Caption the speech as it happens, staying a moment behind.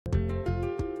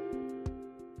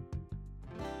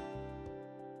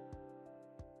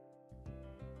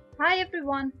Hi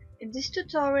everyone! In this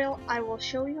tutorial I will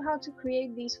show you how to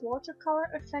create these watercolor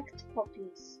effect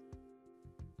poppies.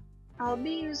 I'll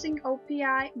be using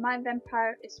OPI My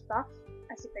Vampire is Buff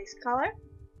as a base color,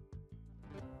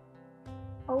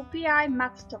 OPI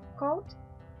Matte Topcoat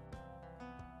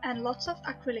and lots of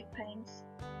acrylic paints.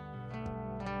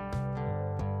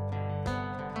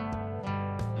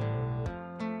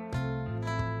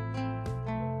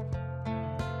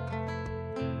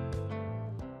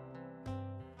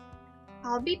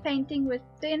 I'll be painting with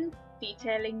thin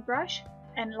detailing brush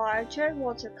and larger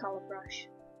watercolor brush.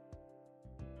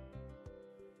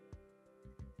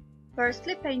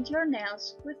 Firstly, paint your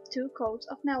nails with 2 coats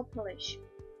of nail polish.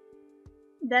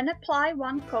 Then apply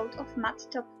 1 coat of matte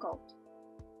top coat.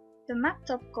 The matte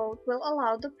top coat will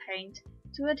allow the paint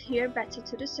to adhere better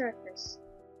to the surface.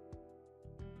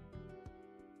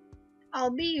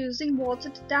 I'll be using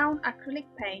watered down acrylic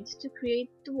paint to create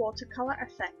the watercolor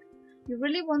effect. You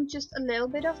really want just a little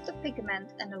bit of the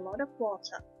pigment and a lot of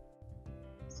water.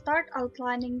 Start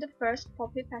outlining the first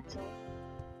poppy petal.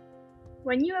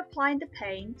 When you apply the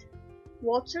paint,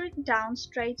 water it down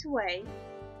straight away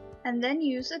and then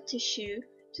use a tissue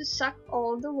to suck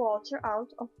all the water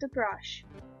out of the brush.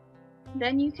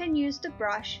 Then you can use the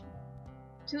brush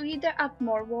to either add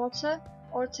more water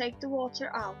or take the water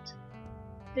out.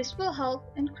 This will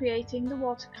help in creating the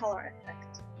watercolor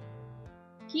effect.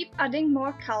 Keep adding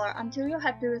more color until you're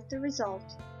happy with the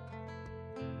result.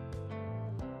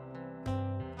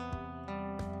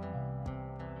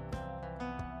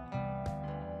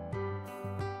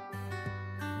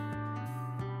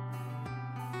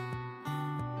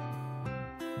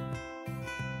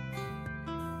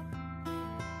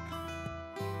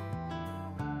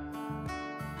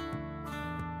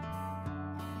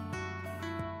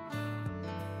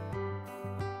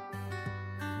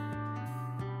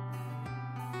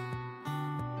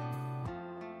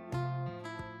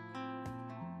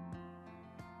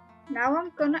 Now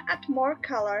I'm gonna add more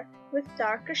color with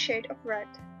darker shade of red.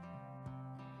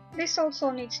 This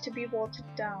also needs to be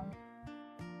watered down.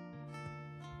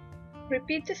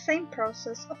 Repeat the same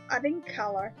process of adding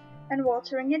color and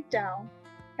watering it down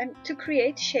and to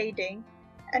create shading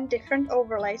and different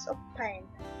overlays of paint.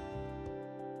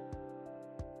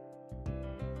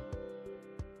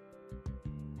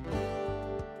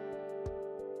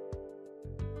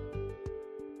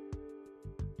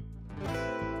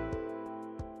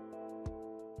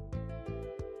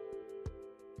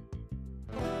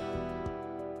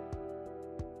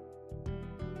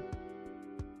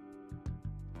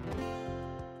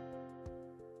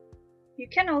 You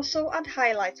can also add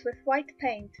highlights with white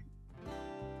paint.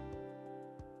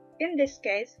 In this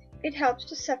case, it helps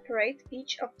to separate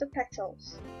each of the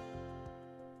petals.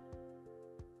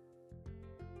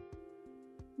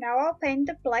 Now I'll paint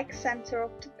the black center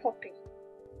of the poppy.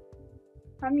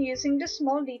 I'm using the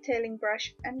small detailing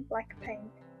brush and black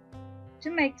paint. To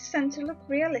make the center look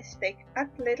realistic, add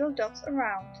little dots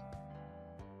around.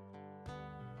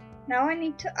 Now I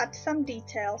need to add some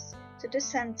details to the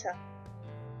center.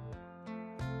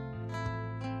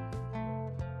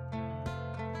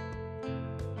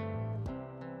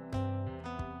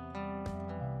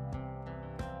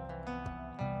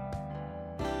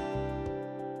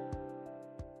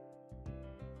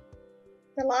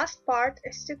 The last part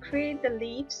is to create the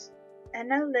leaves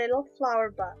and a little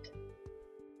flower bud.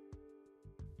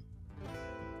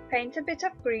 Paint a bit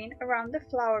of green around the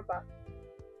flower bud.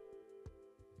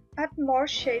 Add more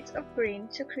shades of green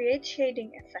to create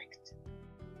shading effect.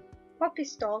 Poppy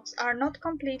stalks are not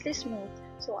completely smooth,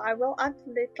 so I will add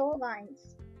little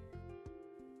lines.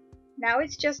 Now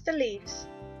it's just the leaves.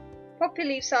 Poppy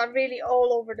leaves are really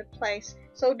all over the place,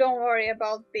 so don't worry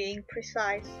about being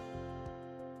precise.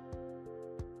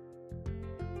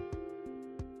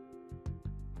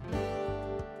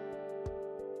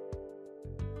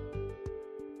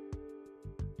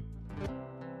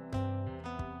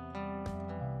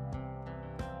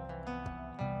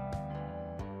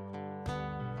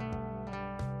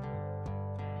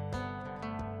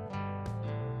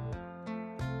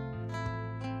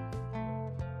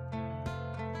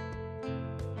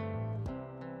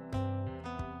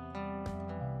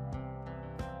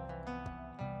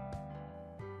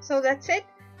 So that's it,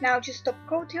 now just top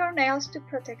coat your nails to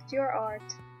protect your art.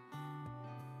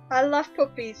 I love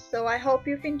poppies, so I hope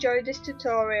you've enjoyed this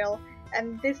tutorial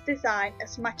and this design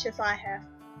as much as I have.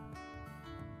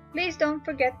 Please don't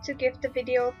forget to give the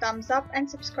video a thumbs up and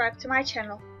subscribe to my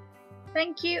channel.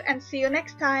 Thank you and see you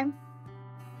next time!